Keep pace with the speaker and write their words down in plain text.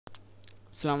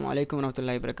Assalamu alaikum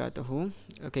warahmatullahi wabarakatuh.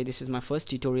 Okay, this is my first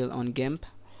tutorial on GIMP,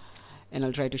 and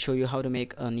I'll try to show you how to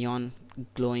make a neon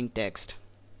glowing text.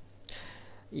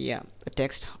 Yeah, a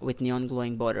text with neon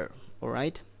glowing border.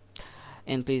 Alright,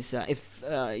 and please, if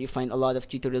you find a lot of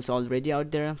tutorials already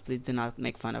out there, please do not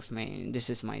make fun of me. This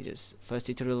is my just first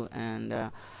tutorial,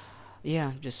 and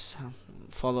yeah, just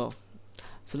follow.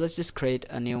 So let's just create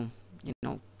a new,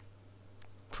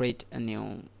 create a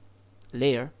new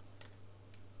layer.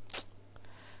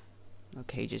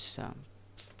 Okay, just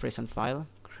press on file,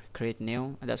 create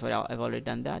new, and that's what I've already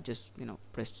done that. Just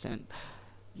press 7,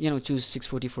 choose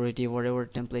 640, 480, whatever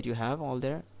template you have. All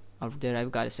there out there I've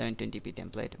got a 720p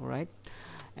template. Alright,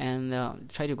 and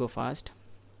try to go fast.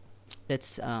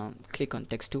 Let's click on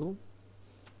text tool,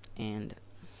 and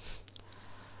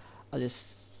I'll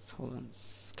just hold on,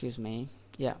 excuse me.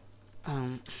 Yeah,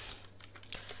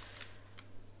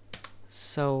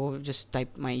 so just type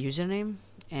my username,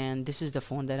 and this is the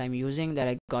font that I'm using that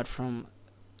I got from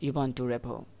Ubuntu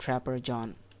repo, Trapper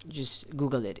John. Just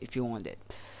Google it if you want it.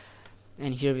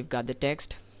 And here we've got the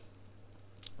text.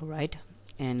 Alright,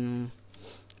 and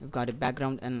we've got a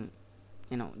background and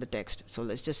the text. So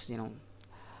let's just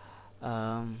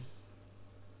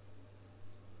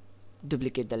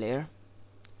duplicate the layer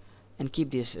and keep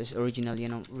this as original.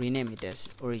 Rename it as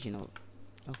original.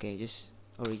 Okay, just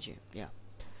origin. Yeah,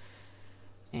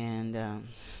 and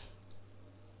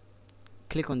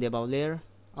click on the above layer,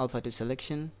 alpha to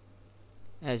selection.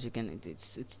 As you can,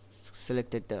 it's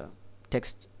selected the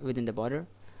text within the border,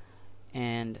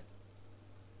 and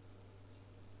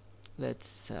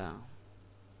let's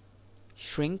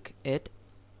shrink it,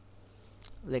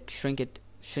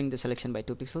 shrink the selection by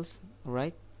 2 pixels.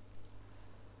 Alright,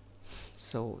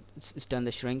 so it's done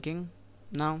the shrinking.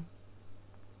 Now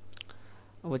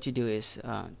what you do is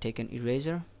take an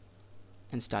eraser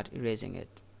and start erasing it.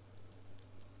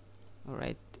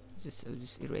 Alright, I'll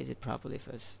just erase it properly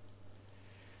first.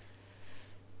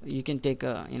 You can take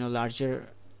a larger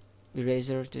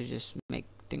eraser to just make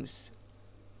things.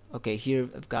 Okay, here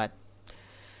I've got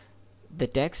the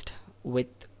text with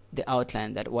the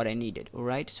outline that what I needed.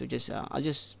 Alright, so just I'll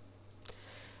just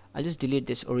delete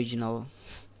this original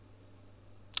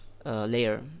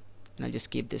layer, and I'll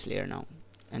just keep this layer now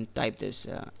and type this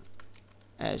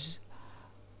as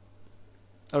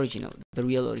original, the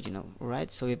real original. Alright,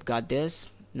 so we've got this.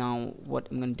 Now what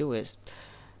I'm gonna do is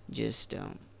just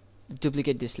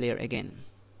duplicate this layer again.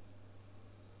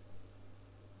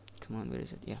 Come on, where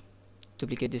is it? Yeah,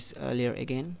 duplicate this layer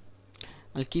again.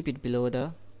 I'll keep it below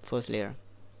the first layer,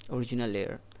 original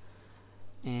layer,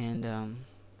 and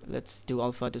let's do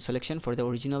alpha to selection for the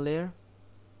original layer,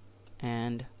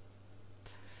 and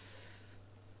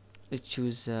let's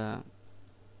choose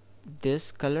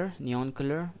this color, neon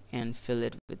color, and fill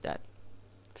it with that.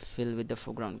 Fill with the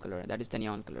foreground color, that is the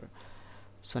neon color.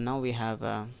 So now we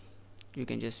have you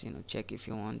can just check if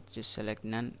you want, just select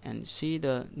none and see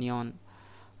the neon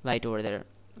light over there.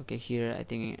 Okay, here I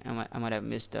think I might have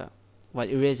missed the, while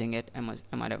erasing it, I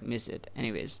might have missed it.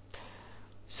 Anyways,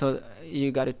 so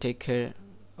you got to take care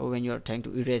when you're trying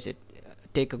to erase it.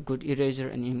 Take a good eraser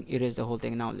and you erase the whole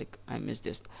thing. Now like I missed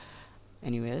this.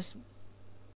 Anyways,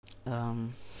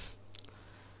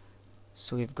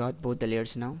 so we've got both the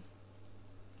layers now.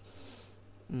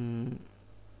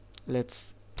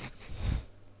 Let's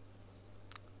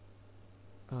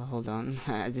hold on.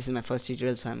 This is my first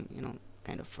tutorial, so I'm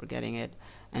kind of forgetting it,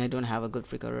 and I don't have a good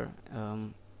recorder.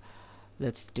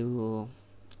 Let's do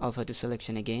alpha to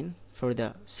selection again for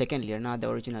the second layer, not the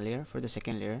original layer, for the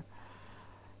second layer,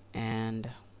 and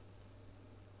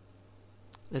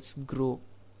let's grow.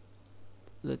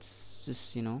 Let's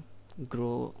just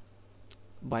grow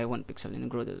by 1 pixel, and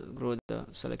grow the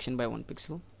selection by 1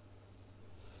 pixel,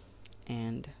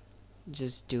 and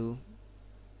just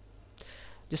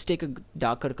take a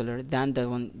darker color than the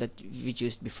one that we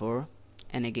used before,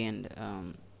 and again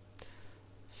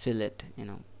fill it,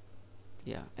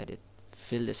 yeah, edit,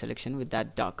 fill the selection with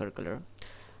that darker color.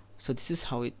 So this is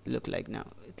how it looks like now.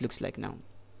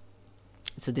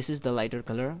 So this is the lighter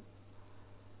color,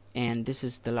 and this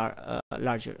is the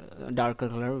larger darker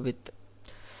color with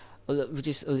which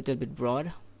is a little bit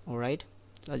broad. Alright,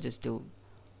 I'll just do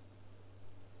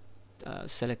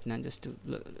select none just to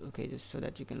look. Okay, just so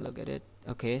that you can look at it.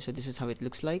 Okay, so this is how it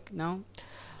looks like now.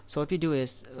 So what we do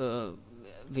is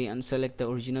we unselect the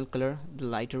original color, the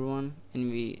lighter one,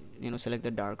 and we select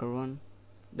the darker one.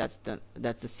 That's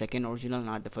the second original,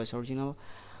 not the first original,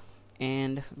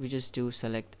 and we just do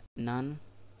select none.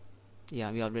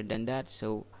 Yeah, we already done that.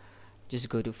 So just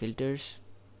go to filters,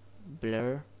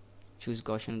 blur, choose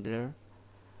Gaussian blur,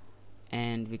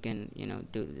 and we can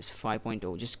do this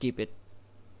 5.0. just keep it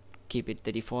keep it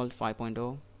the default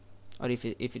 5.0, or if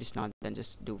it is not, then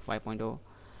just do 5.0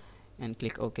 and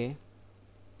click OK.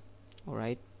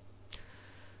 Alright,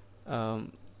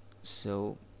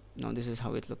 so now this is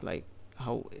how it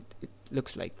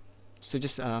looks like. So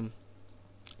just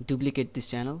duplicate this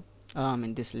channel,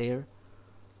 in this layer,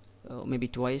 maybe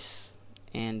twice,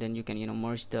 and then you can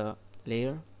merge the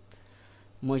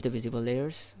visible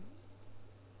layers.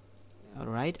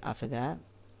 Alright, after that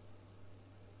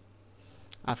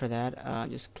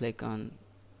just click on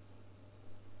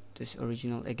this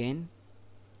original again,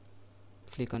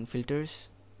 click on filters,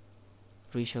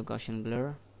 reshow Gaussian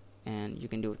blur, and you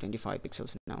can do 25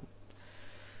 pixels now.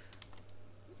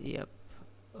 Yep.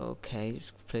 Okay,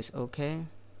 just press OK,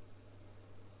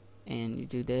 and you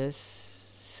do this.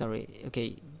 Sorry,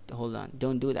 okay, hold on,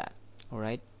 don't do that.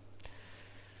 Alright,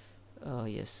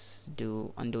 yes,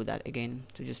 undo that again.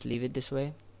 So just leave it this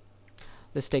way.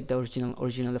 Let's take the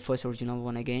the first original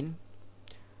one again,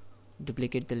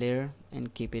 duplicate the layer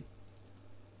and keep it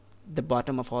the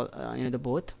bottom of all the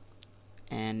both.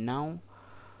 And now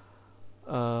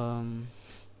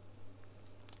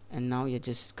you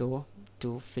just go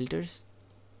to filters,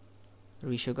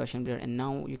 reshow Gaussian blur, and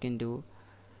now you can do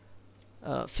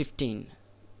 15,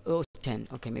 10,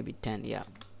 okay, maybe 10. Yeah,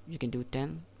 you can do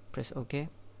 10. Press OK,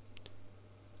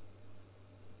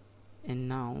 and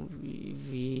now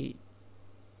we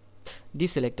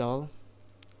deselect all,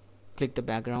 click the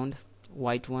background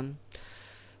white one,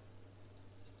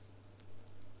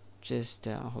 just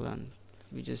hold on,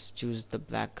 we just choose the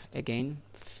black again,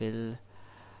 fill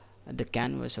the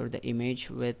canvas or the image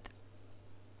with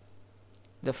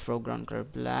the foreground color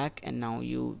black, and now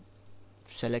you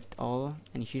select all,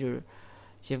 and here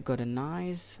you've got a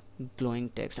nice glowing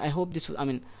text. I hope this was,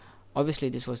 obviously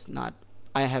this was not,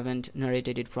 I haven't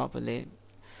narrated it properly.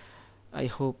 I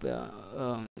hope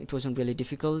it wasn't really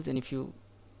difficult, and if you,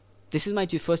 this is my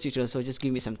first tutorial, so just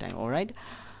give me some time. Alright,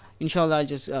 inshallah I'll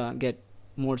just get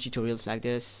more tutorials like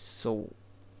this. So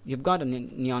you've got a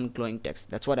neon glowing text.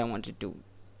 That's what I wanted to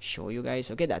show you guys.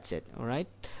 Okay, that's it. Alright,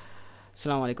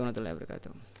 assalamu alaikum warahmatullahi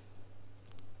wabarakatuh.